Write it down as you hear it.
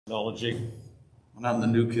Technology. And I'm the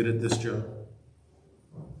new kid at this job.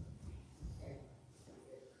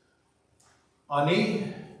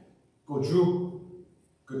 Ani, Goju,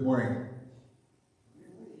 good morning.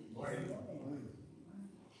 Morning.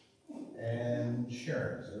 And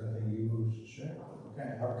Sharon, is there anything you should share? Okay,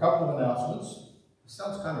 I have a couple of announcements. It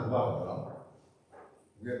sounds kind of loud, though.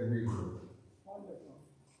 We're getting reverb.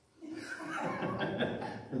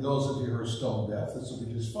 For those of you who are stone deaf, this will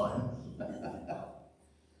be just fine.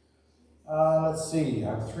 Let's see,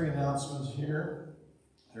 I have 3 announcements here.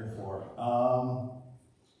 Therefore,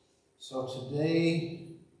 so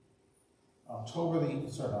today, on October the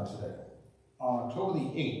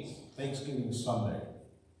 8th, Thanksgiving Sunday,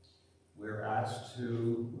 we're asked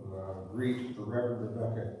to greet the Reverend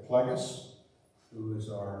Rebecca Plegas, who is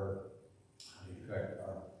our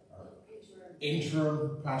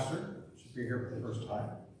interim pastor. She'll be here for the first time.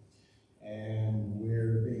 And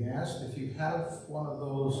we're being asked if you have one of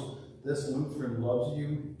those "This Lutheran Loves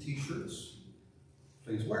You" t-shirts,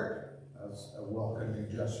 please wear it as a welcoming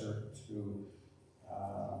gesture to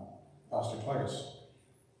Pastor Plegas.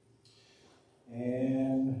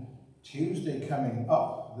 And Tuesday coming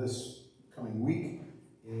up, this coming week,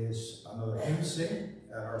 is another hymn sing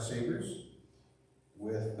at Our Savior's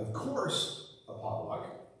with, of course, a potluck.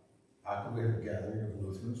 How can we have a gathering of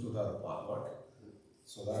Lutherans without a potluck?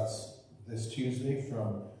 So that's this Tuesday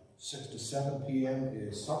from 6 to 7 p.m.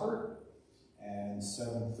 is supper, and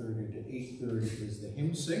 7:30 to 8:30 is the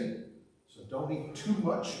hymn sing. So don't eat too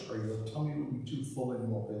much, or your tummy will be too full and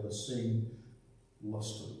you won't be able to sing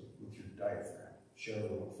lustily with your diaphragm. Sherry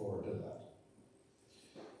will look forward to that.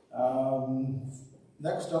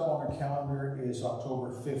 Next up on our calendar is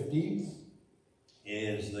October 15th,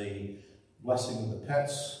 is the Blessing of the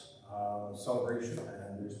Pets celebration,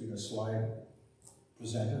 and there's been a slide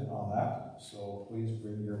presented on that. So please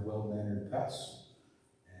bring your well-mannered pets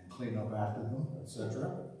and clean up after them,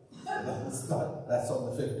 etc. That's on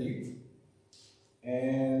the 15th.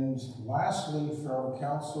 And lastly, from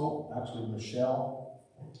Council, actually Michelle,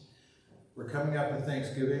 we're coming up to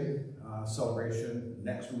Thanksgiving celebration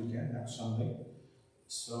next weekend, next Sunday.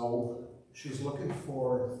 So she's looking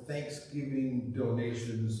for Thanksgiving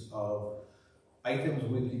donations of items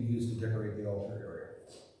we can use to decorate the altar area.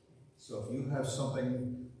 So if you have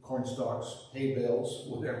something, corn stalks, hay bales,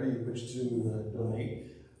 whatever you wish to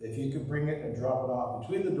donate, if you could bring it and drop it off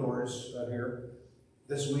between the doors out here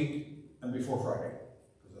this week and before Friday,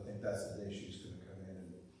 because I think that's the day she's going to come in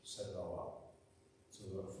and set it all up. So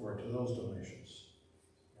we look forward to those donations.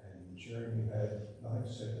 And Sharon, you had nothing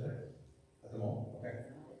to say today at the moment? Okay.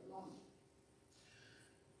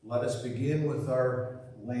 Let us begin with our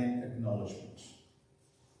land acknowledgement.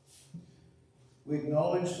 We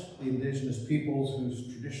acknowledge the indigenous peoples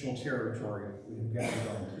whose traditional territory we have gathered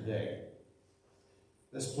on today.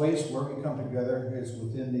 This place where we come together is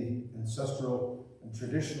within the ancestral and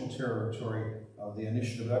traditional territory of the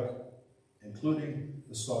Anishinaabe, including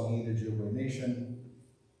the Saugeen Ojibwe Nation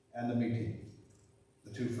and the Métis.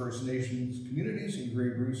 The 2 First Nations communities in Grey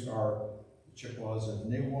Bruce are the Chippewas of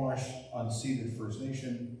Nawash, unceded First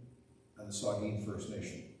Nation, and the Saugeen First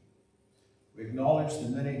Nation. We acknowledge the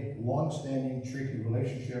many long-standing treaty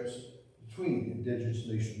relationships between Indigenous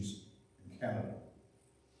nations in Canada.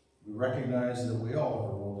 We recognize that we all have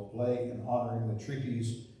a role to play in honoring the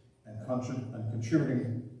treaties and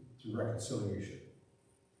contributing to reconciliation.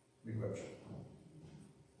 We worship.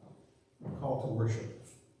 Call to worship.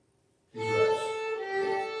 Please rise.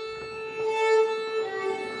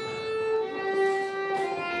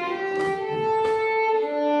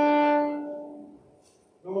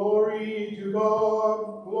 Glory to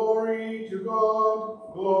God, glory to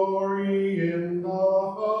God, glory in the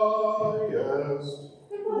highest.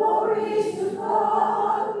 Glory to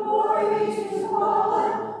God, glory to God,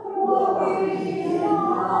 glory in the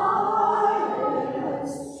highest.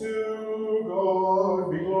 To God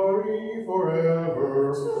be glory forever.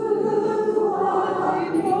 To God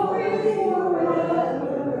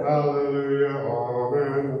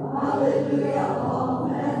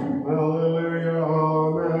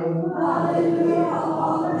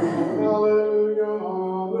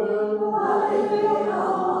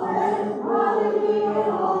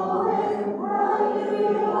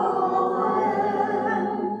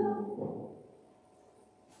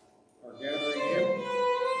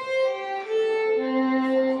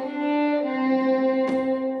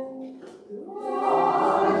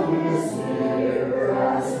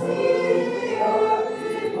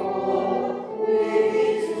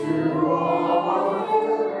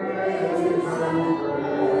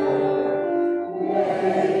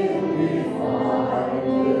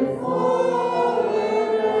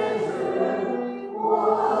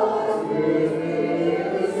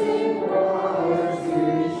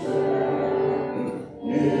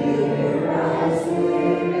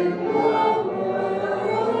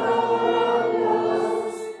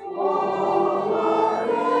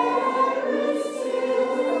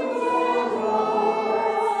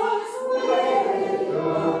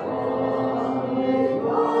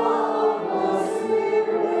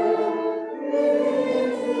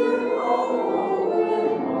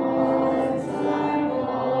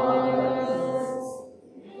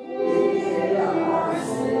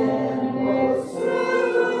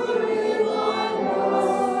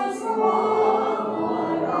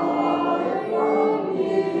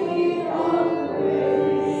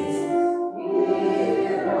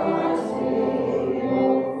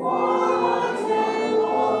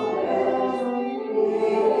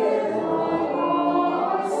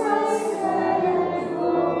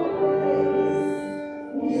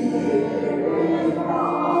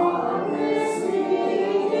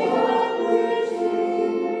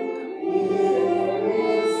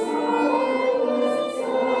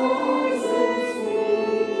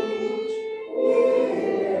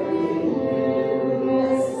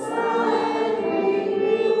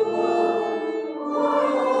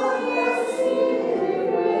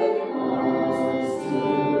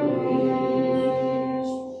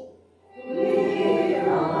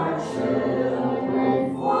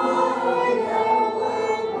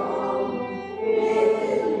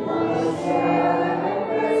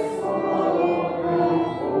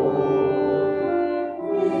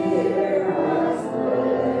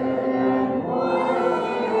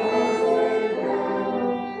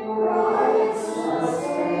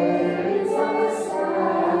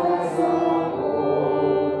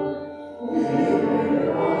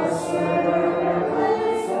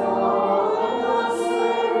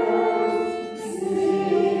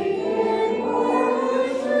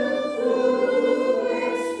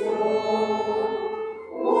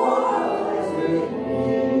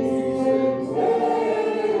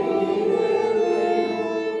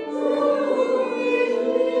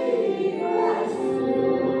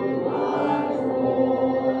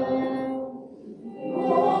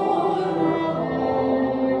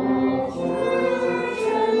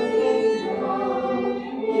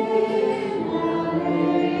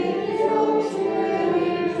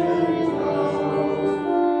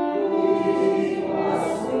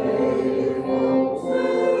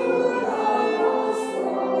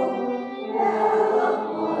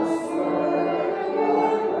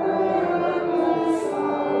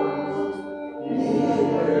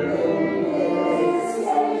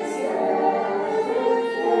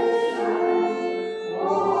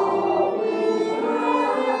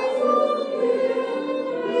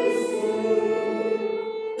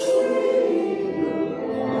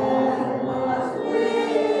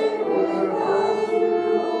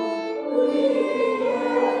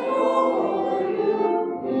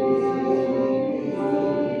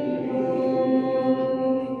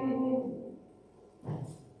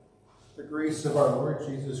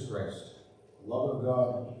Christ, the love of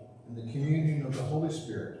God, and the communion of the Holy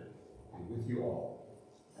Spirit be with you all.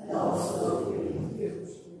 And also with you.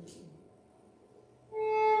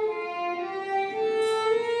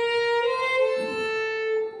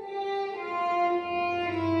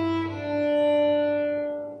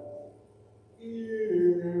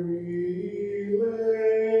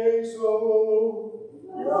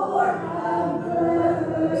 Lord, have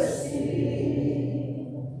mercy.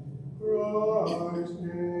 Christ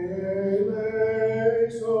eleison.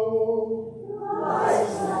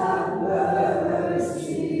 Christ, have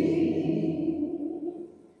mercy.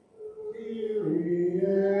 Kyrie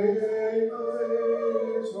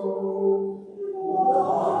eleison.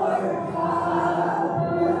 Lord, have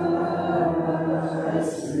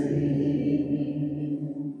mercy.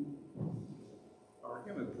 Our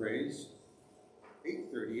hymn of praise,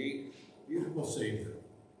 838, Beautiful Savior.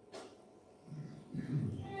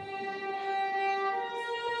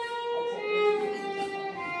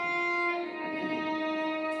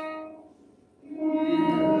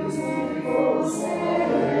 Beautiful Savior,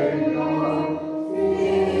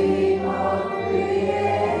 King of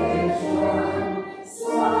creation,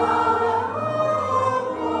 Son of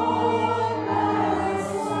God and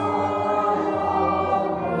Son of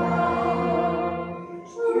man,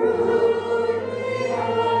 truly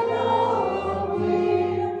and loving,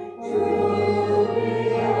 truly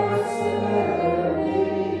and serving,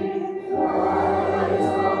 light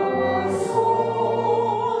of my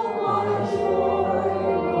soul, my joy,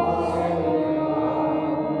 my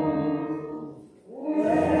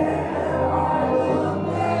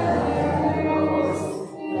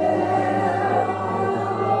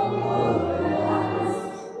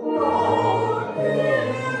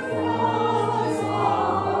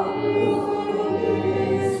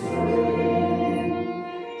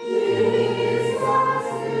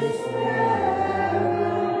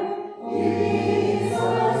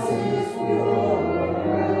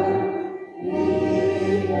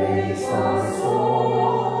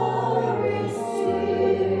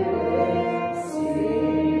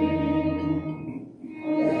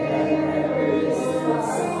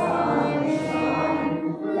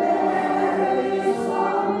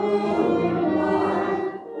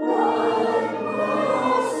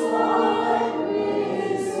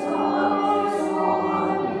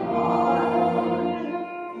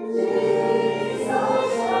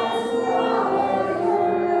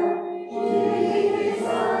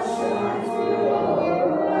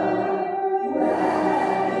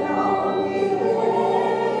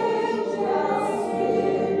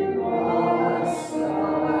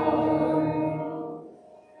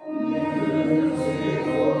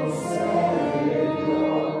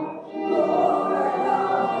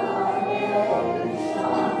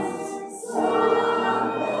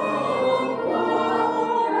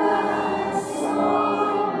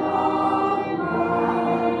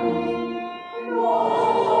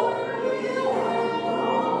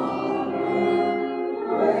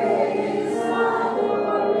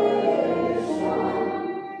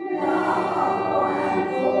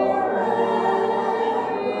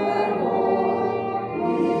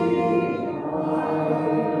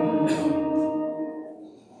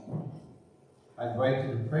I invite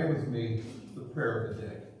you to pray with me the prayer of the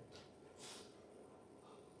day.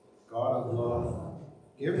 God of love,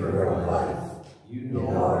 giver of life, you know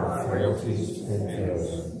our frailties and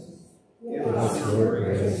failings. Give us your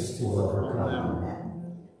grace to overcome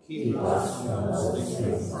them. Keep us from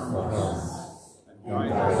listening from us, and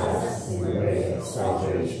guide us in the way of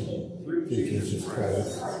salvation through Jesus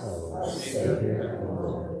Christ, our Savior and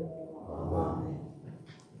Lord. Amen.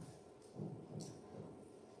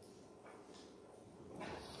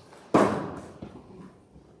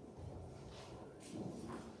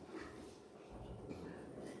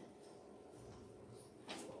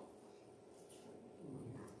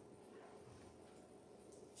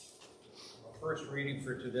 First reading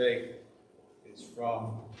for today is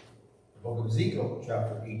from the book of Ezekiel,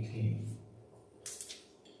 chapter 18.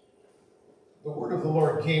 The word of the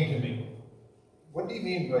Lord came to me. What do you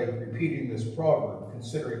mean by repeating this proverb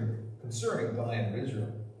concerning the land of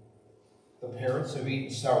Israel? The parents have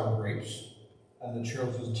eaten sour grapes, and the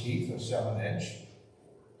children's teeth have salmon edge.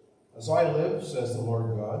 As I live, says the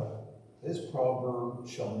Lord God, this proverb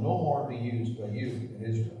shall no more be used by you in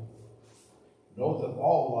Israel. Know that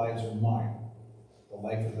all lives are mine. The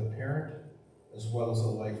life of the parent, as well as the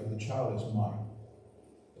life of the child, is mine.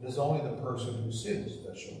 It is only the person who sins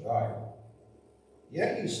that shall die.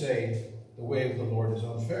 Yet you say, the way of the Lord is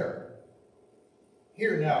unfair.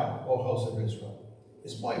 Hear now, O house of Israel,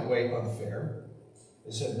 is my way unfair?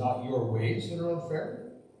 Is it not your ways that are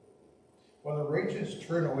unfair? When the righteous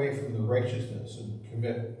turn away from the righteousness and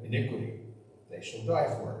commit iniquity, they shall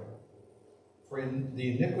die for it. For in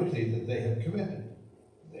the iniquity that they have committed,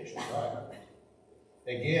 they shall die.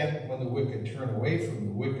 Again, when the wicked turn away from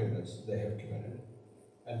the wickedness they have committed,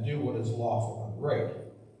 and do what is lawful and right,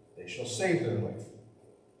 they shall save their life.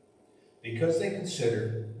 Because they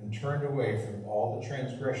considered and turned away from all the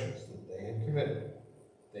transgressions that they had committed,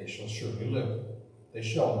 they shall surely live. They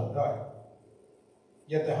shall not die.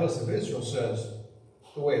 Yet the house of Israel says,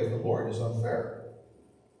 the way of the Lord is unfair.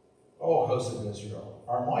 O house of Israel,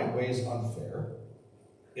 are my ways unfair?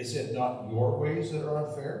 Is it not your ways that are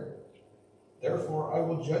unfair? Therefore I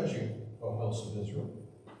will judge you, O house of Israel,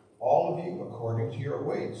 all of you according to your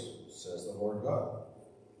ways, says the Lord God.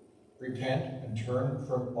 Repent and turn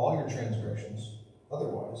from all your transgressions,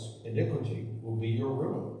 otherwise iniquity will be your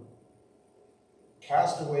ruin.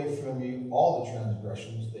 Cast away from you all the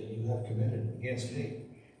transgressions that you have committed against me,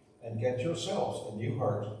 and get yourselves a new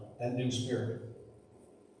heart and new spirit.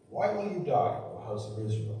 Why will you die, O house of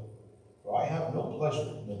Israel? For I have no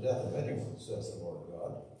pleasure in the death of anyone, says the Lord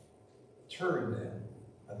God. Turn then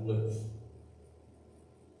and live.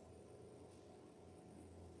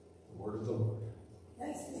 The word of the Lord.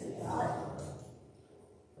 Thanks be to God.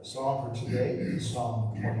 Our psalm for today is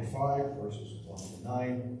Psalm 25, verses 1 to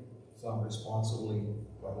 9, sung responsibly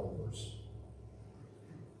by helpers.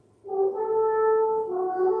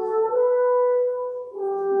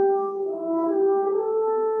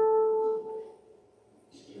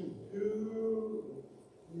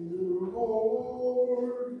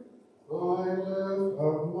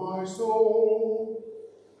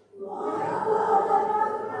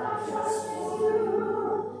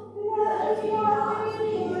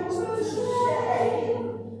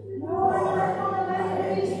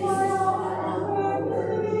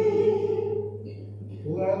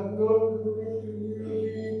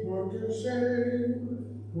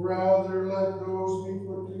 Rather let those be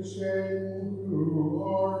put to shame who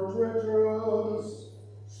are treacherous.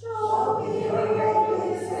 Show me your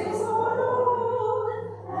ways, O Lord,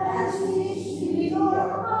 and teach me your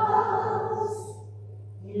paths.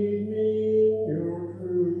 Lead me in your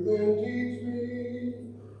truth and teach me,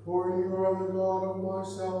 for you are the God of my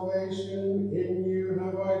salvation. In you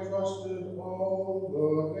have I trusted all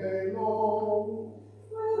the day long.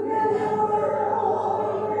 Remember all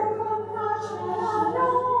your compassion and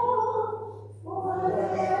love, for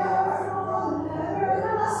they are from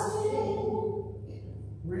everlasting.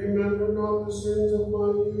 Remember not the sins of my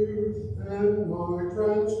youth and my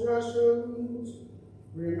transgressions.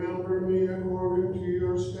 Remember me according to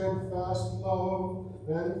your steadfast love,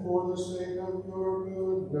 and for the sake of your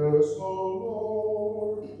goodness, O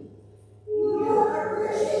Lord. You are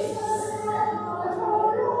gracious and kind, O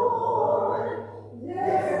Lord,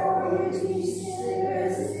 therefore you teach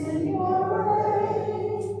sinners in your way.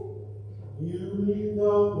 You lead the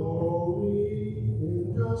lowly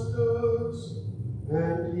in justice,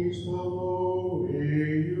 and teach the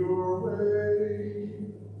lowly your way.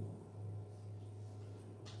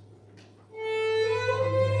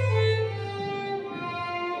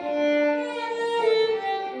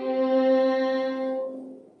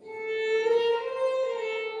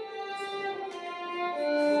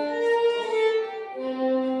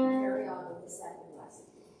 Carry on with the second lesson.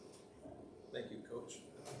 Thank you, Coach.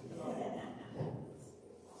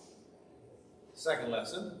 Second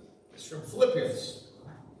lesson is from Philippians,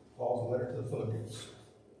 Paul's letter to the Philippians,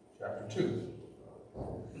 chapter 2.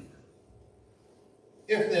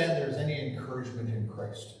 If then there's any encouragement in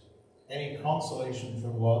Christ, any consolation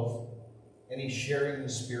from love, any sharing in the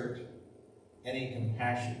Spirit, any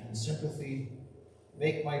compassion and sympathy,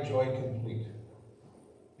 make my joy complete.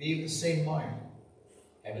 Be of the same mind,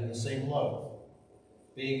 having the same love,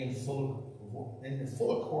 being in full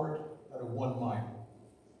accord and of one mind.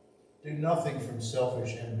 Do nothing from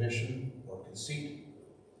selfish ambition or conceit,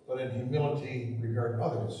 but in humility regard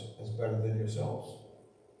others as better than yourselves.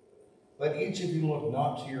 Let each of you look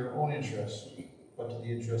not to your own interests, but to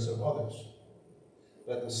the interests of others.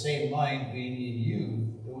 Let the same mind be in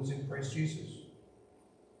you that was in Christ Jesus.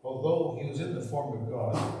 Although he was in the form of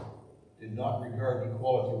God, did not regard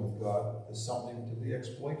equality with God as something to be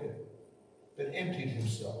exploited, but emptied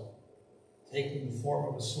himself, taking the form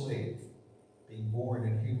of a slave, being born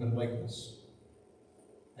in human likeness.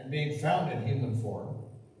 And being found in human form,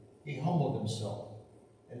 he humbled himself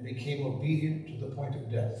and became obedient to the point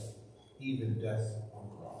of death, even death on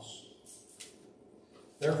the cross.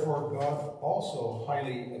 Therefore God also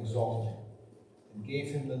highly exalted him and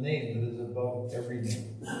gave him the name that is above every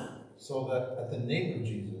name, so that at the name of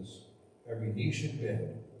Jesus every knee should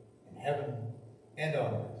bend in heaven and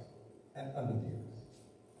on earth and under the earth,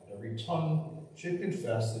 and of every tongue should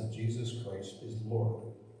confess that Jesus Christ is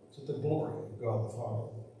Lord, to the glory of God the Father.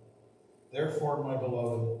 Therefore, my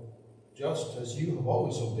beloved, just as you have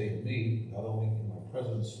always obeyed me, not only in my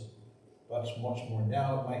presence, but much more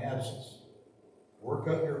now in my absence, work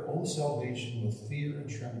out your own salvation with fear and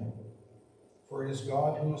trembling. For it is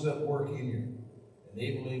God who is at work in you,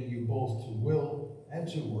 enabling you both to will and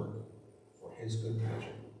to work for his good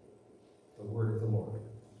pleasure. The word of the Lord.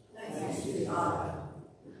 Thanks be to God.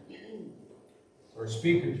 Our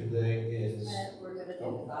speaker today is... We're going to do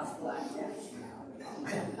the gospel act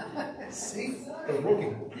now. See? They're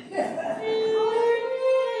looking.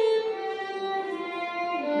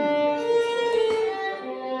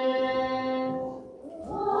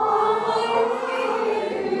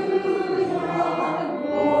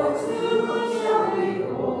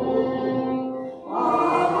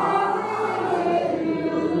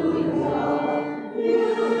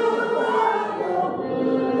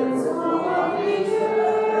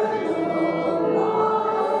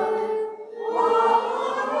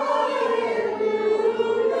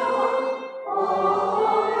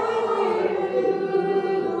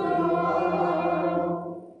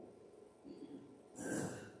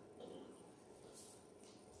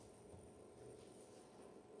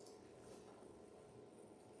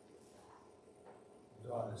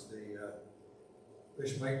 Is the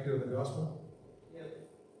Bishop Mike doing the gospel? Yeah.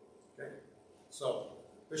 Okay. So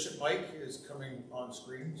Bishop Mike is coming on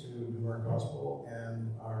screen to do our gospel and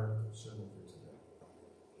our sermon for today.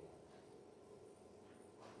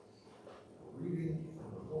 Reading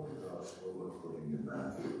from the Holy Gospel according to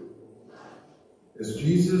Matthew. As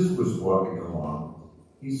Jesus was walking along,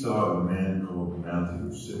 he saw a man called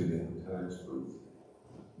Matthew sitting at the tax booth.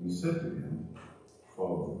 He said to him,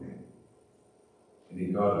 "Follow me." And he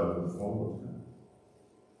got up and followed him.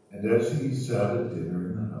 And as he sat at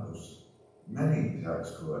dinner in the house, many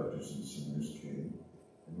tax collectors and sinners came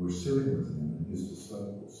and were sitting with him and his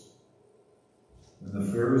disciples. When the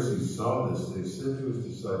Pharisees saw this, they said to his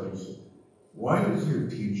disciples, "Why does your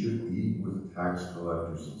teacher eat with tax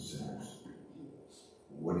collectors and sinners?"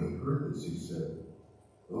 When he heard this, he said,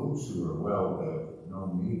 "Those who are well have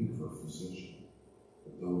no need for a physician,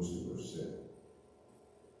 but those who are sick.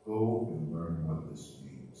 Go and learn what this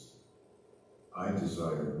means. I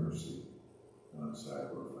desire mercy, not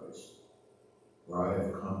sacrifice. For I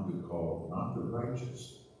have come to call not the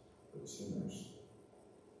righteous, but sinners."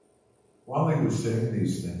 While he was saying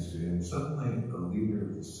these things to him, suddenly a leader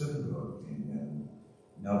of the synagogue came in and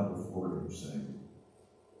knelt before him, saying,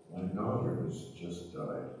 "My daughter has just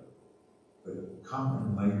died, but come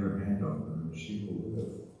and lay your hand on her, and she will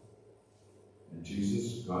live." And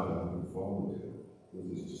Jesus got up and followed him with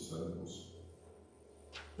his disciples.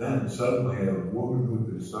 Then suddenly a woman who had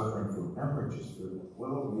been suffering from hemorrhages for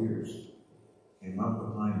 12 years came up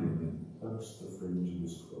behind him and touched the fringe of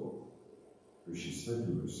his cloak. For she said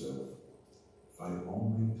to herself, "If I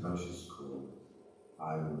only touch his cloak,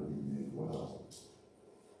 I will be made well."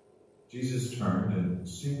 Jesus turned and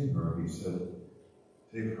seeing her, he said,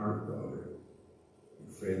 "Take heart, daughter, your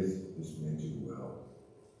faith has made you well."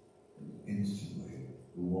 And instantly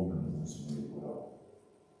the woman was made well.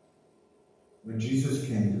 When Jesus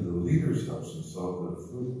came to the leader's house and saw the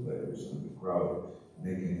flute players and the crowd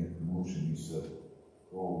making a commotion, he said,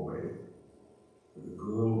 "Go away, for the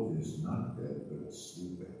girl is not dead, but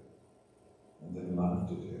sleeping." And they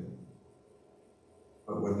laughed at him.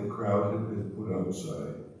 But when the crowd had been put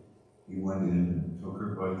outside, he went in and took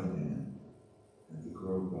her by the hand, and the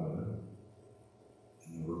girl got up.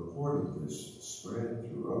 And the report of this spread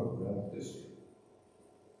throughout that district.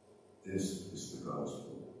 This is the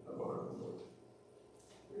gospel of our Lord.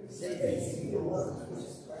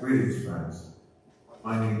 Greetings, friends.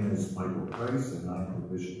 My name is Michael Price, and I'm the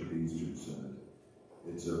Bishop of the Eastern Synod.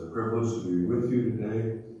 It's a privilege to be with you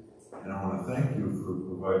today, and I want to thank you for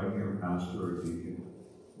providing your pastor or deacon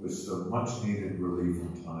with some much-needed relief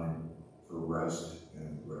and time for rest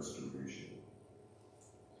and restoration.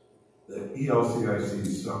 The ELCIC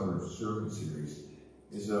Summer Sermon Series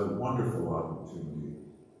is a wonderful opportunity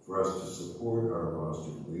for us to support our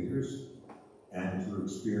rostered leaders and to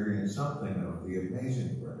experience something of the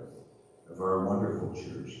amazing breadth of our wonderful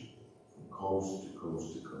church from coast to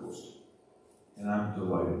coast to coast. And I'm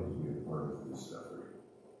delighted to be a part of this effort.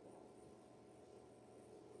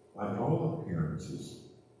 By all appearances,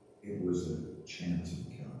 it was a chance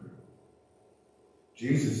encounter.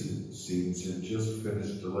 Jesus, it seems, had just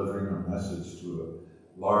finished delivering a message to a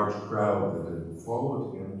large crowd that had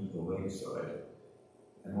followed him to the lakeside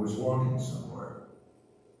and was walking somewhere.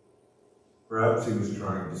 Perhaps he was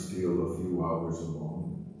trying to steal a few hours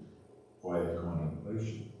alone in quiet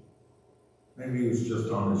contemplation. Maybe he was just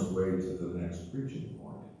on his way to the next preaching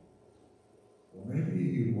point. Or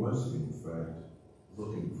maybe he was, in fact,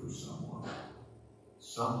 looking for someone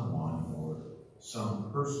or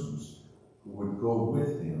some persons who would go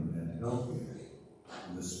with him and help him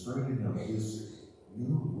in the spreading of his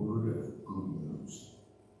new word of good news,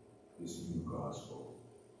 his new gospel.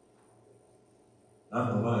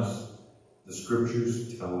 Nonetheless, the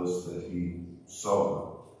scriptures tell us that he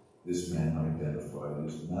saw this man identified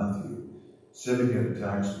as Matthew sitting at a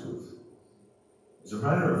tax booth. As a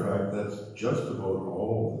matter of fact, that's just about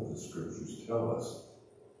all that the scriptures tell us,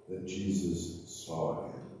 that Jesus saw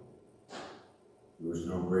him. There was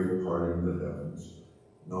no great parting in the heavens,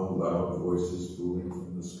 no loud voices booming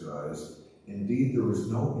from the skies. Indeed, there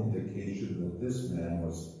was no indication that this man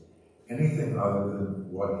was anything other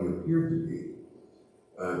than what he appeared to be,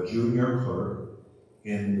 a junior clerk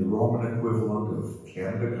in the Roman equivalent of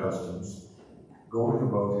Canada Customs, going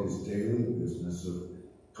about his daily business of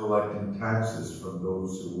collecting taxes from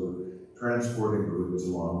those who were transporting goods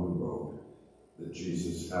along the road that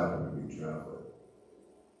Jesus happened to be traveling.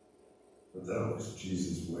 But that was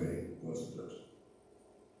Jesus' way, wasn't it?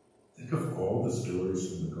 Think of all the stories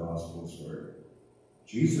from the Gospels where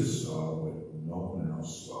Jesus saw what no one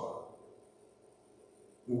else saw.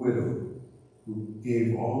 The widow who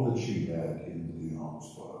gave all that she had into the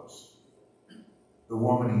alms box. The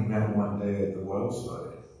woman he met one day at the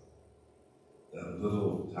wellside. That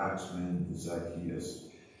little taxman Zacchaeus.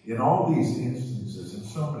 In all these instances, and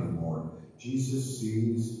so many more, Jesus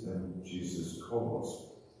sees and Jesus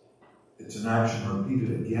calls. It's an action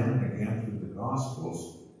repeated again and again through the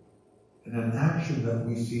Gospels, and an action that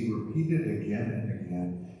we see repeated again and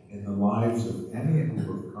again in the lives of any who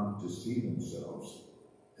have come to see themselves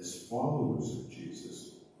as followers of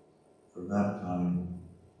Jesus from that time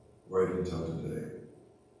right until today.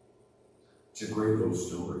 It's a great little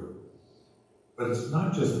story. But it's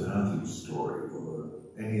not just Matthew's story or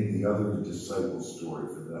any of the other disciples' story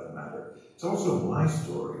for that matter. It's also my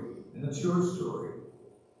story, and it's your story.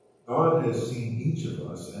 God has seen each of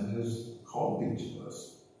us and has called each of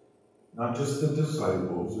us. Not just the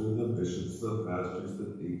disciples or the bishops, the pastors,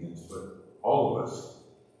 the deacons, but all of us.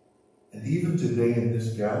 And even today in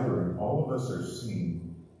this gathering, all of us are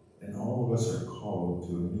seen and all of us are called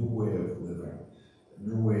to a new way of living, a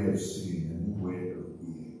new way of seeing, a new way of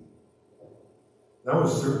being. That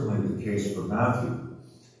was certainly the case for Matthew.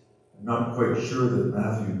 I'm not quite sure that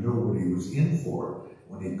Matthew knew what he was in for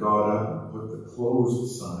when he got up and put the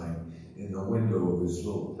closed sign in the window of his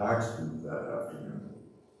little tax booth that afternoon.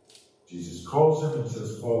 Jesus calls him and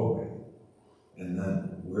says, "Follow me." And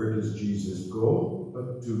then where does Jesus go?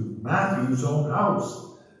 But to Matthew's own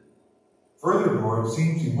house. Furthermore, it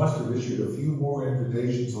seems he must have issued a few more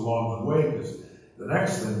invitations along the way, because the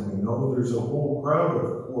next thing we know, there's a whole crowd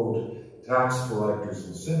of, quote, tax collectors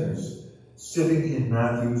and sinners sitting in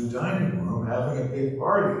Matthew's dining room having a big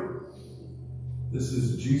party. This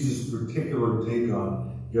is Jesus' particular take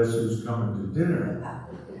on guess who's coming to dinner.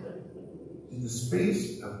 In the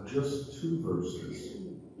space of just 2 verses,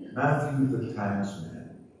 Matthew the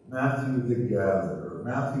taxman, Matthew the gatherer,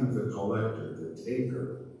 Matthew the collector, the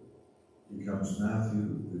taker, becomes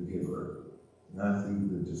Matthew the giver, Matthew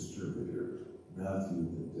the distributor, Matthew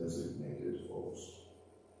the designated host.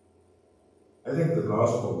 I think the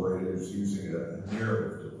gospel writer is using a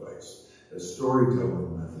narrative device, a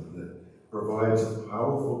storytelling method that provides a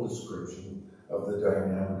powerful description of the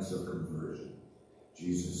dynamics of conversion.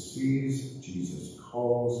 Jesus sees, Jesus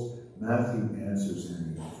calls, Matthew answers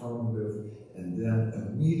in the affirmative, and then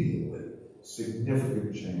immediately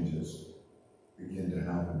significant changes begin to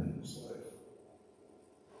happen in his life.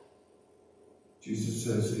 Jesus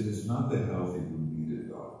says, "It is not the healthy who need a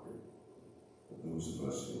doctor, but those of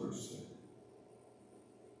us who are sick."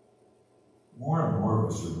 More and more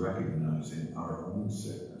of us are recognizing our own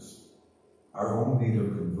sickness, our own need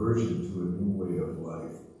of conversion to a new way of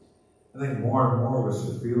life. I think more and more of us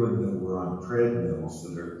are feeling that we're on treadmills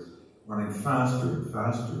that are running faster and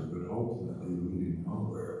faster, but ultimately leading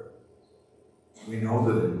nowhere. We know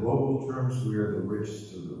that in global terms, we are the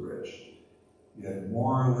richest of the rich. Yet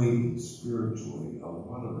morally and spiritually, a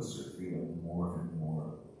lot of us are feeling more and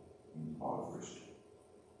more impoverished.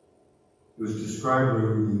 It was described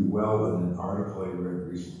really well in an article I read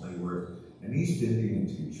recently where an East Indian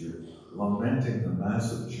teacher, lamenting the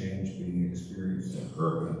massive change being experienced in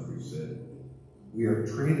her country, said, "We are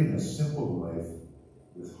trading a simple life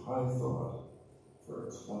with high thought for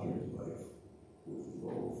a cluttered life with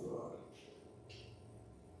low thought."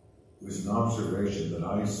 It was an observation that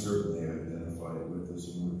I certainly identified with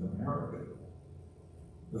as a North American.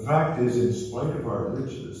 The fact is, in spite of our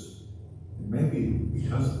riches, and maybe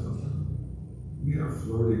because of them, we are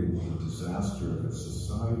flirting with the disaster of a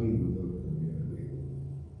society without community,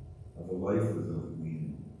 of a life without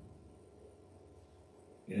meaning.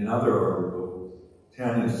 In another article,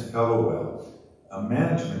 Tanis Kellowell, a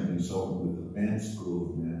management consultant with the Banff School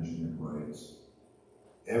of Management, writes,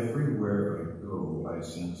 "Everywhere I go, I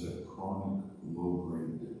sense a chronic,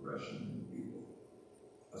 low-grade depression in people,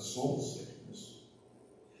 a soul sickness.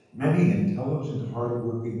 Many intelligent,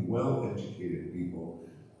 hard-working, well-educated people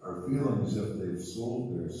are feeling as if they've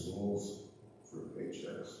sold their souls for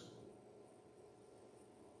paychecks."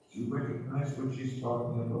 Do you recognize what she's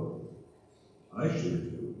talking about? I sure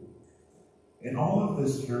do. And all of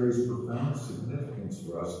this carries profound significance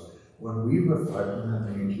for us when we reflect on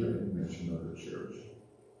the nature and mission of the church.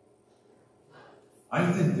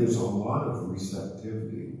 I think there's a lot of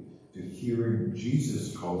receptivity to hearing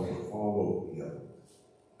Jesus' call to follow him,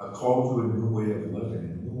 a call to a new way of living,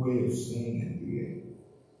 a new way of seeing and being.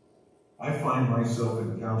 I find myself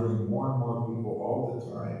encountering more and more people all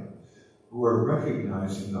the time who are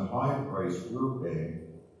recognizing the high price we're paying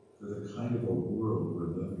for the kind of a world we're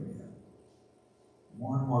living in.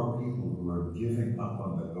 More and more people who are giving up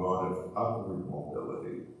on the God of upward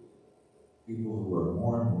mobility. People who are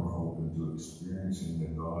more and more open to experiencing the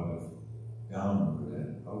God of downward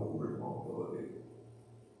and outward mobility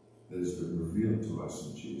that has been revealed to us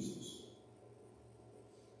in Jesus.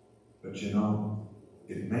 But you know,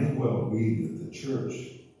 it may well be that the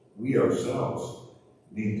church, we ourselves,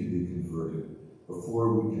 need to be converted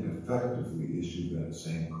before we can effectively issue that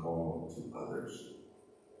same call to others.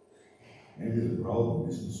 Maybe the problem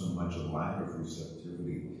isn't so much a lack of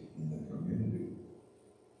receptivity in the community,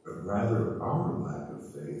 but rather our lack of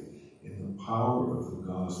faith in the power of the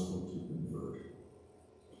gospel to convert,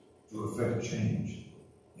 to effect change,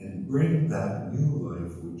 and bring that new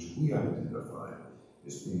life which we identify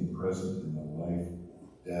as being present in the life,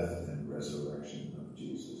 death, and resurrection of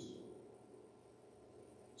Jesus.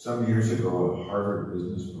 Some years ago, a Harvard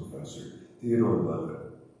business professor, Theodore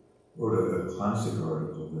Levitt, wrote a classic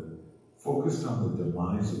article that focused on the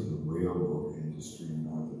demise of the railroad industry in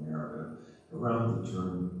North America around the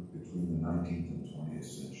turn between the 19th and 20th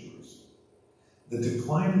centuries. The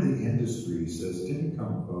decline of the industry, he says, didn't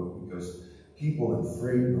come about because people in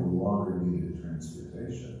freight no longer needed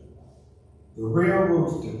transportation. The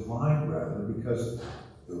railroads declined, rather, because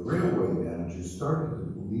the railway managers started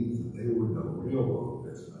to believe that they were in the railroad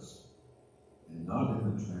business and not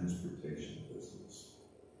in the transportation business.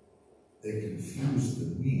 They confused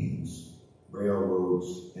the means,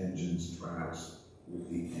 railroads, engines, tracks, with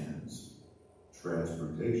the ends,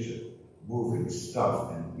 transportation, moving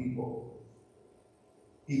stuff and people.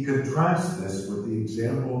 He contrasts this with the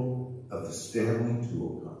example of the Stanley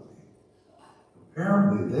Tool Company.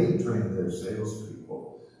 Apparently, they trained their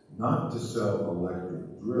salespeople not to sell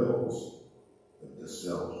electric drills, but to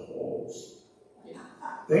sell holes.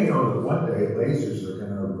 They know that one day lasers are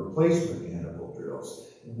going to replace mechanical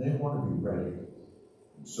drills, and they want to be ready.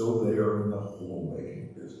 And so they are in the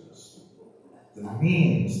hole-making business. The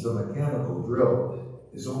means, the mechanical drill,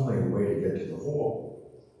 is only a way to get to the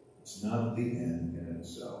hole. It's not the end in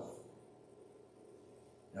itself.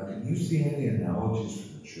 Now, can you see any analogies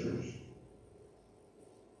for the church?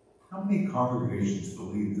 How many congregations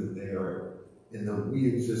believe that they are in the we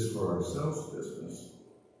exist for ourselves business,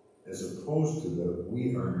 as opposed to the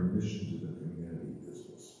we are in mission to the community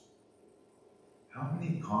business? How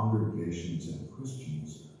many congregations and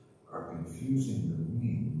Christians are confusing the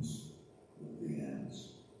means with the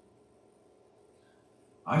ends?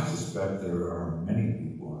 I suspect there are many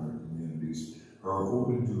people in our communities who are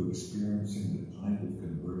open to experiencing the kind of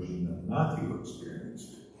conversion that Matthew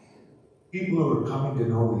experienced. People who are coming to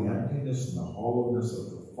know the emptiness and the hollowness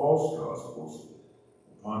of the false gospels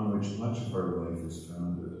upon which much of our life is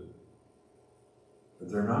founded. But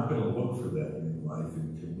they're not going to look for that new life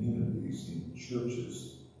in communities, in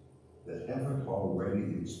churches that haven't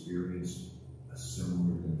already experienced a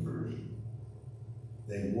similar conversion.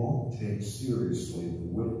 They won't take seriously the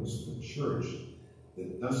witness of the church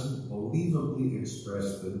that doesn't believably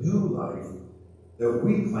express the new life that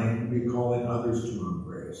we claim to be calling others to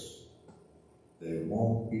embrace. They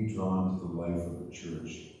won't be drawn to the life of a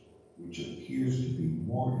church which appears to be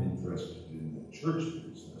more interested in the church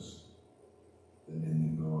business than in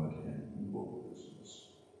the God and people business.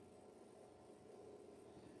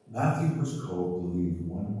 Matthew was called to leave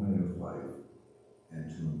one way of life and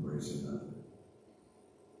to embrace another.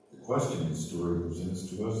 The question his story presents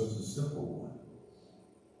to us is a simple one.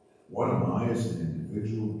 What am I as an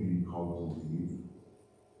individual being called to leave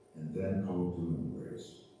and then called to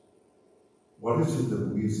embrace? What is it that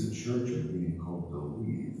we as a church are being called to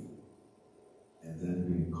leave and then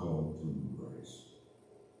being called to embrace?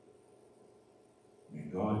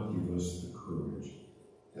 God give us the courage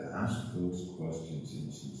to ask those questions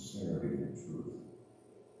in sincerity and truth,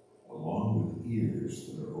 along with ears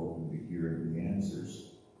that are open to hearing the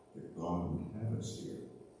answers that God would have us hear,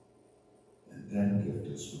 and then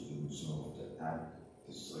gift us with the resolve to act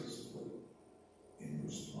decisively in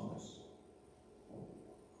response.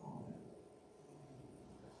 Amen.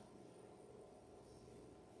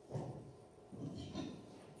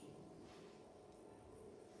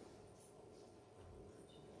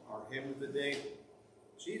 Our hymn of the day,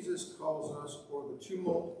 Jesus Calls Us for the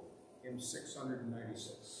Tumult, hymn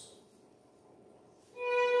 696.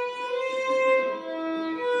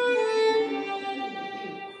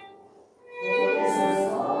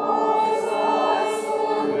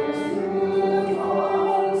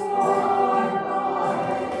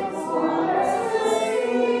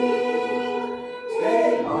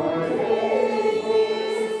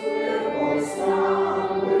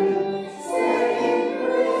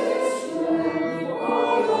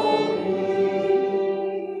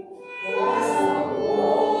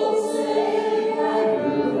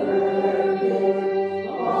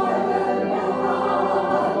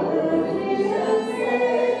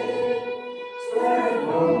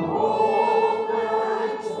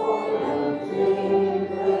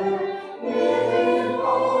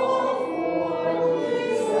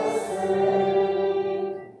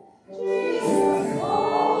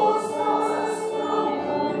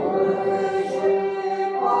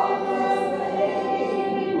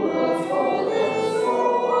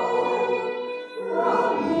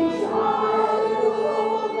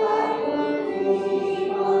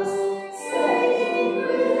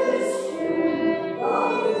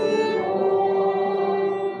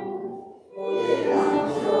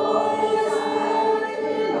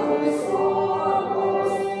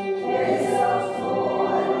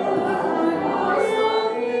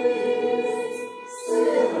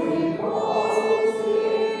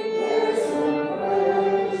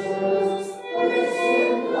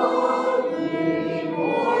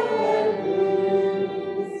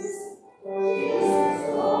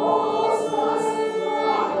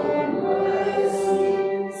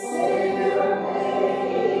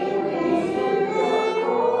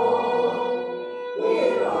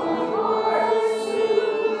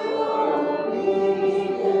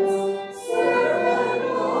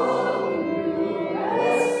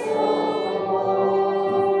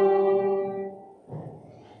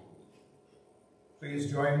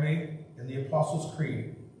 Please join me in the Apostles'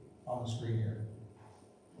 Creed on the screen here.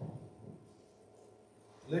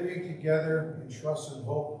 Living together in trust and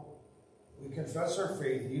hope, we confess our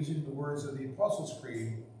faith using the words of the Apostles'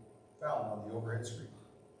 Creed found on the overhead screen.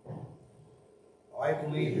 I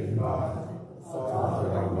believe in God, the Father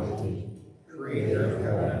Almighty, creator of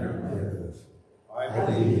heaven and earth. I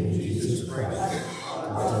believe in Jesus Christ,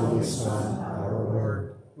 His only Son, our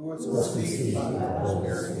Lord, who was conceived by the Holy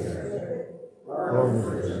Spirit, born of the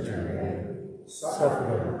Virgin Mary, suffered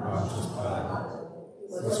under Pontius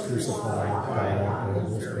Pilate, was crucified, died, and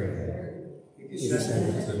was buried. He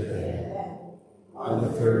descended to the dead. On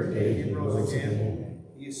the third day he rose again.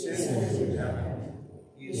 He ascended into heaven.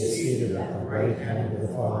 He is seated at the right hand of the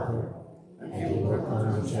Father, and he will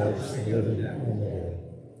come to judge the living and the dead.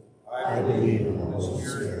 I believe in the Holy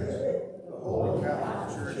Spirit, the Holy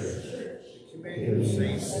Catholic Church, the communion of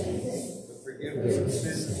saints, the forgiveness of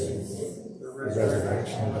sins, the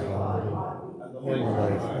resurrection of the body, and the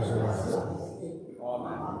life everlasting.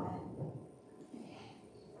 Amen.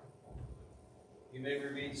 You may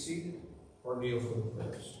remain seated or kneel for the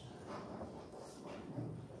prayers.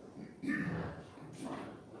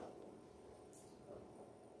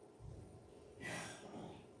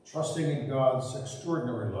 Trusting in God's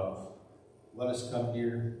extraordinary love, let us come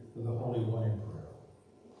near to the Holy One in prayer.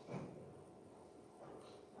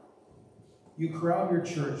 You crown your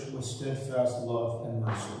church with steadfast love and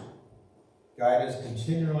mercy. Guide us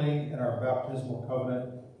continually in our baptismal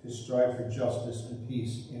covenant to strive for justice and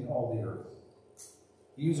peace in all the earth.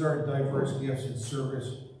 Use our diverse gifts in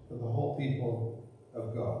service for the whole people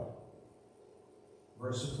of God.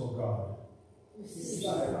 Merciful God, receive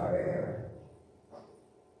our prayer.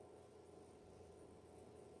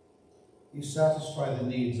 You satisfy the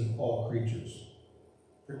needs of all creatures.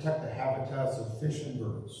 Protect the habitats of fish and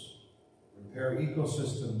birds. Repair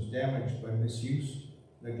ecosystems damaged by misuse,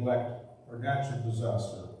 neglect, or natural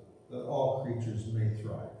disaster, that all creatures may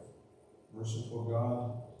thrive. Merciful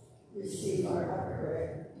God, receive our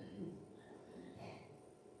prayer.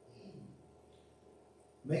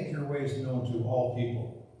 make your ways known to all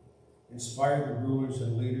people. Inspire the rulers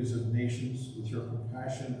and leaders of nations with your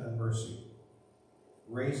compassion and mercy.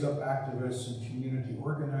 Raise up activists and community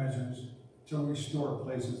organizers to restore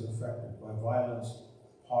places affected by violence,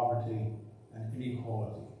 poverty, and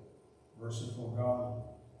inequality. Merciful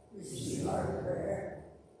God, receive our prayer.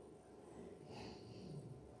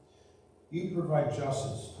 you provide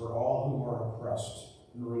justice for all who are oppressed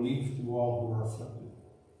and relief to all who are afflicted.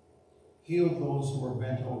 Heal those who are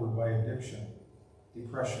bent over by addiction,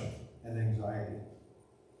 depression, and anxiety.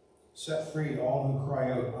 Set free all who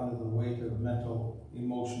cry out under the weight of mental,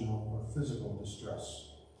 emotional, or physical distress.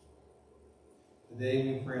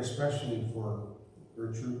 Today we pray especially for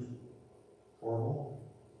Gertrude, Orville,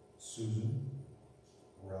 Susan,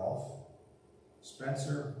 Ralph,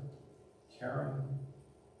 Spencer, Karen,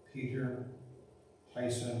 Peter,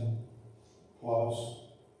 Tyson,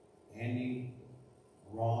 Klaus, Andy,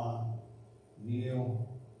 Ron,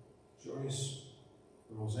 Neil, Joyce,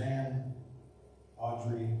 Roseanne,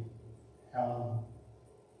 Audrey, Helen,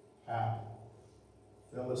 Pat,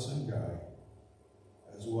 Phyllis, and Guy,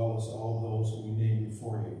 as well as all those we name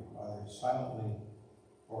before you, either silently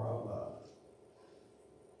or out loud.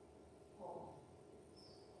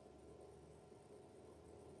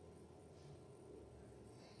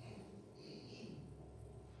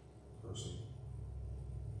 Percy.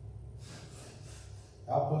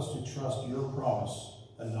 Help us to trust your promise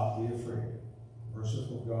and not be afraid.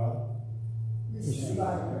 Merciful God, Receive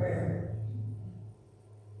our prayer.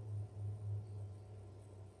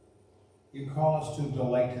 you call us to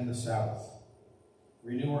delight in the Sabbath.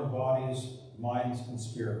 Renew our bodies, minds, and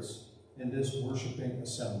spirits in this worshiping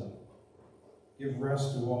assembly. Give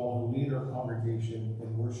rest to all who lead our congregation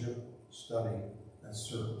in worship, study, and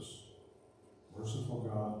service. Merciful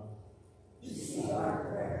God, Receive our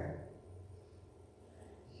prayer.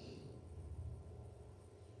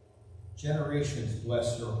 generations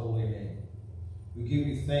bless your holy name. We give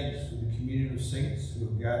you thanks for the community of saints who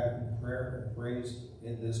have gathered in prayer and praise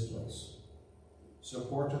in this place.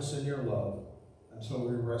 Support us in your love until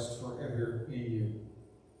we rest forever in you.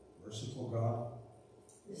 Merciful God,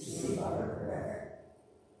 Receive our prayer.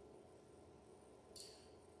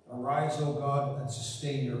 arise, O God, and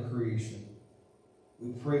sustain your creation.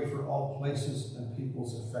 We pray for all places and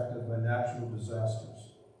peoples affected by natural disasters.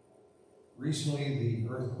 Recently, the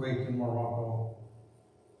earthquake in Morocco,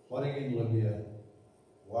 flooding in Libya,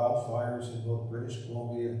 wildfires in both British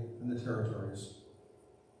Columbia and the territories,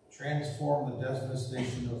 transform the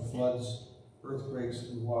devastation of floods, earthquakes,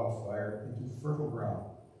 and wildfire into fertile ground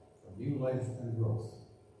for new life and growth.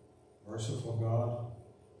 Merciful God,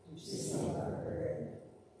 Receive our prayer.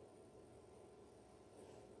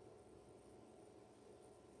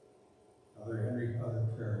 are there any other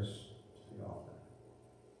prayers to be offered?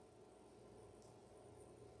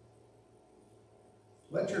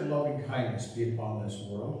 Let your loving kindness be upon this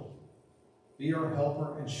world. Be our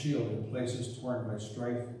helper and shield in places torn by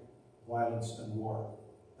strife, violence, and war,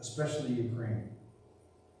 especially Ukraine.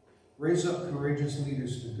 Raise up courageous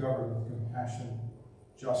leaders to govern with compassion,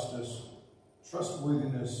 justice,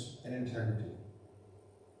 trustworthiness, and integrity.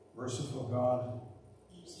 Merciful God,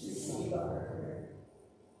 Receive our prayer.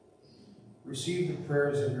 receive the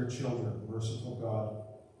prayers of your children, merciful God,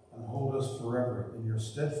 and hold us forever in your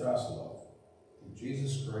steadfast love. Through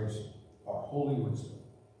Jesus Christ, our holy wisdom.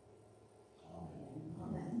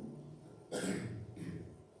 Amen.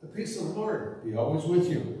 The peace of the Lord be always with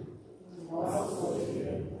you. Also with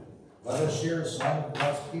you. Let us share a sign of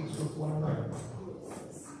God's peace with one another.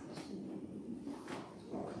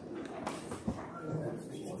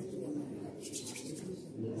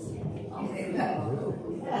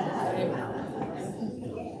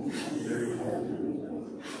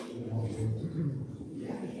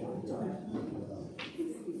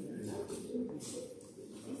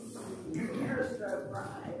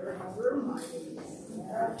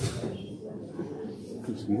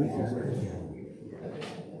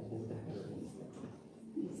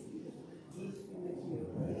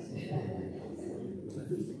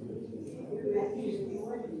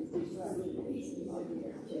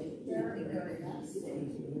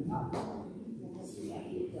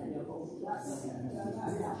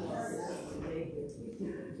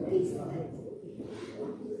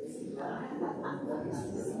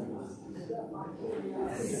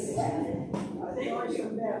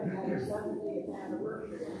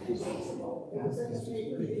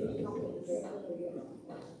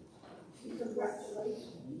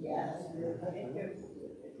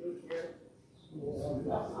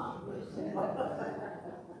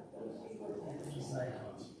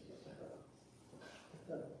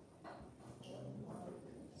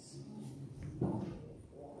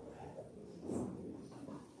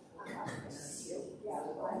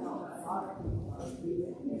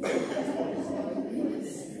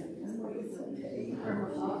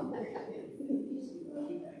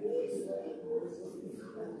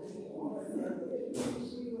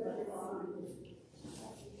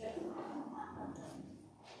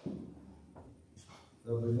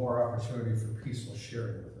 There'll be more opportunity for peaceful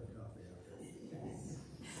sharing with a coffee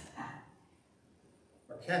after.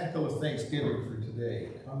 Our canticle of thanksgiving for today.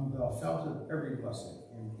 Come thou fount of every blessing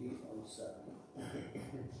in 807.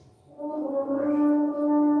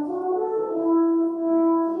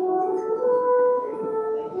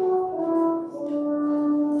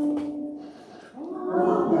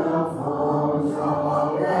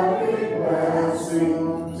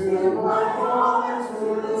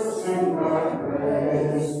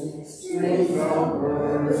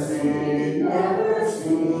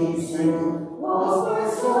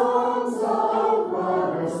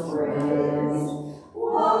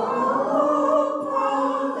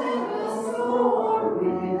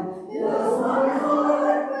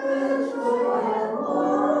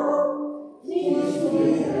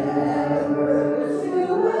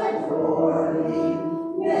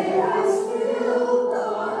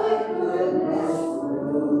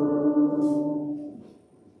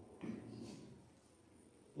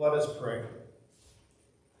 Let us pray.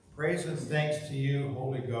 Praise and thanks to you,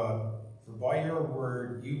 holy God, for by your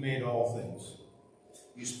word you made all things.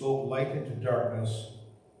 You spoke light into darkness,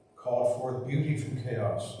 called forth beauty from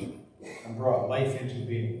chaos, and brought life into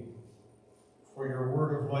being. For your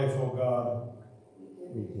word of life, O God,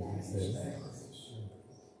 we give you thanks.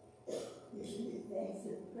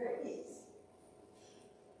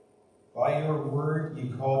 By your word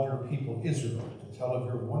you called your people Israel to tell of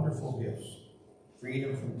your wonderful gifts.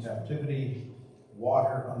 Freedom from captivity,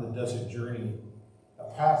 water on the desert journey, a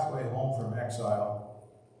pathway home from exile,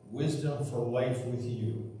 wisdom for life with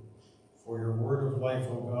you. For your word of life,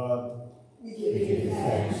 O God, we give you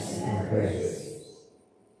thanks and praise.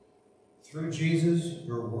 Through Jesus,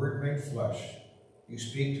 your word made flesh, you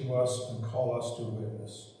speak to us and call us to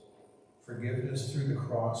witness. Forgiveness through the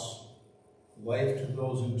cross, life to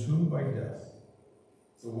those entombed by death,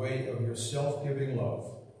 the way of your self-giving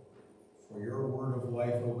love. For your word of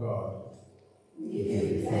life, O God, we give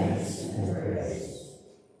you thanks and praise.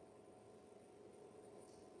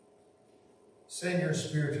 Send your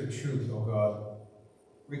spirit of truth, O God.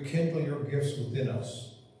 Rekindle your gifts within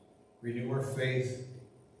us. Renew our faith,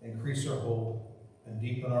 increase our hope, and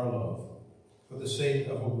deepen our love for the sake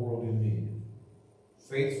of a world in need.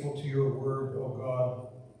 Faithful to your word, O God,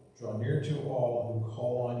 draw near to all who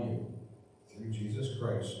call on you through Jesus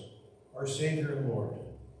Christ, our Savior and Lord,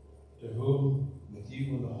 to whom, with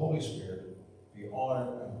you and the Holy Spirit, be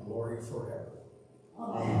honor and glory forever.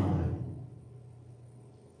 Amen.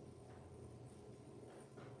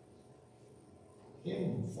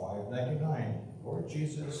 Hymn 599, Lord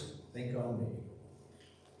Jesus, think on me.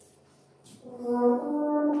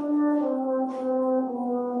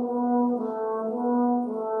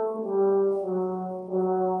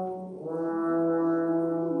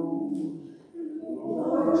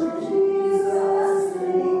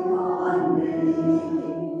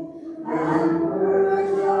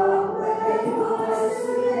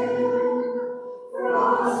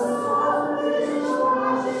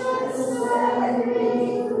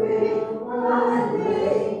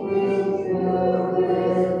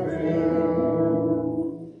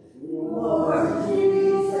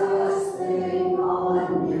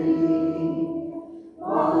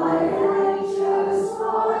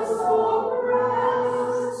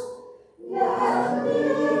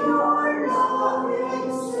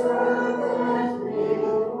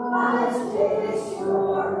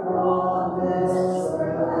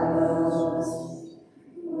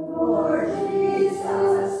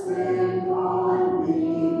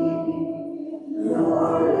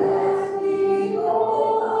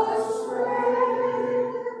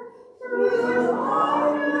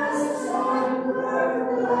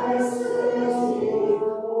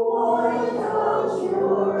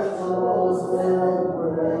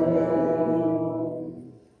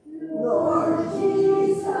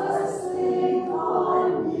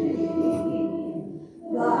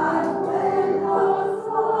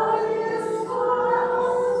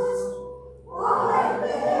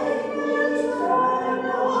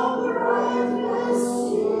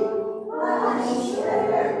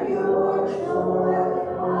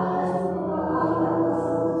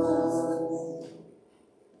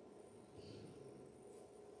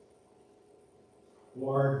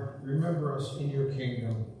 Lord, remember us in your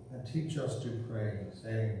kingdom and teach us to pray,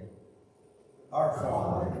 saying, Our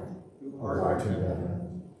Father, who art in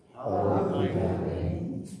heaven, hallowed be thy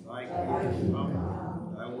name. Thy kingdom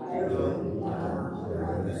come, thy will be done on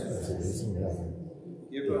earth as it is in heaven.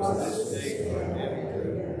 Give us this day our daily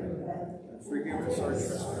bread, and forgive us our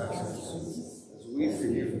trespasses, as we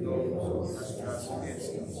forgive those who trespass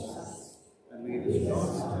against us. And lead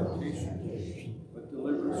us not into temptation, but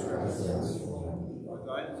deliver us from evil. For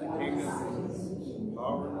thine is the kingdom, the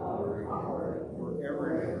power, and the glory, forever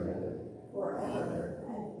and ever. Forever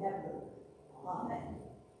and ever. Amen.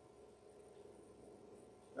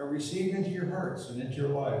 Now receive into your hearts and into your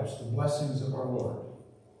lives the blessings of our Lord.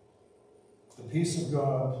 The peace of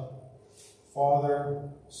God, Father,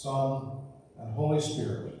 Son, and Holy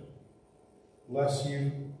Spirit, bless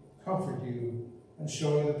you, comfort you, and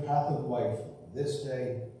show you the path of life this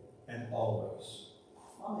day and always.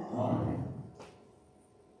 Amen. Amen.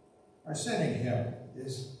 Our sending hymn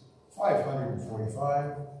is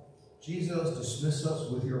 545. Jesus, dismiss us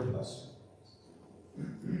with your blessing.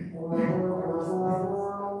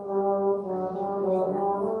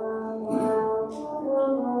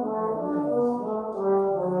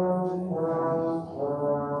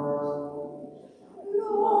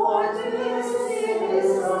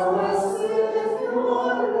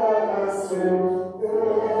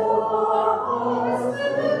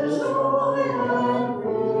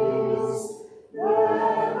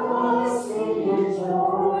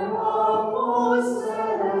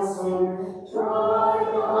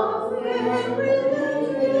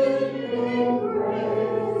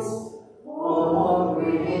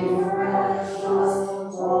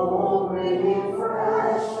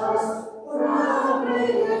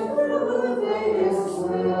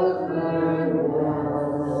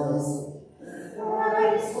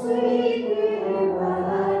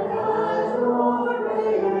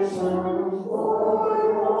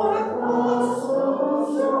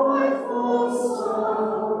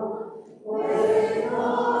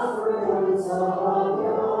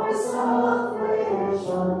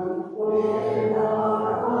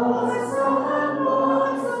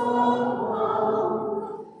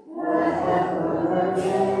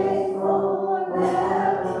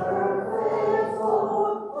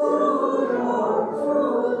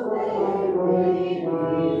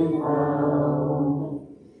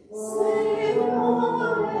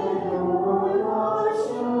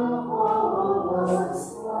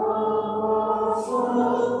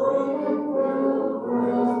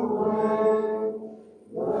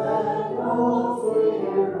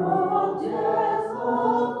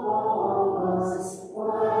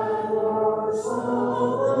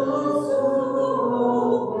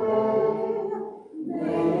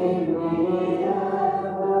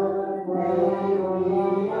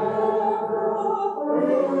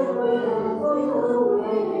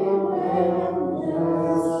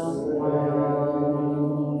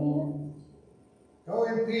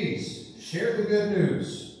 Share the good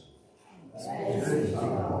news. Thanks.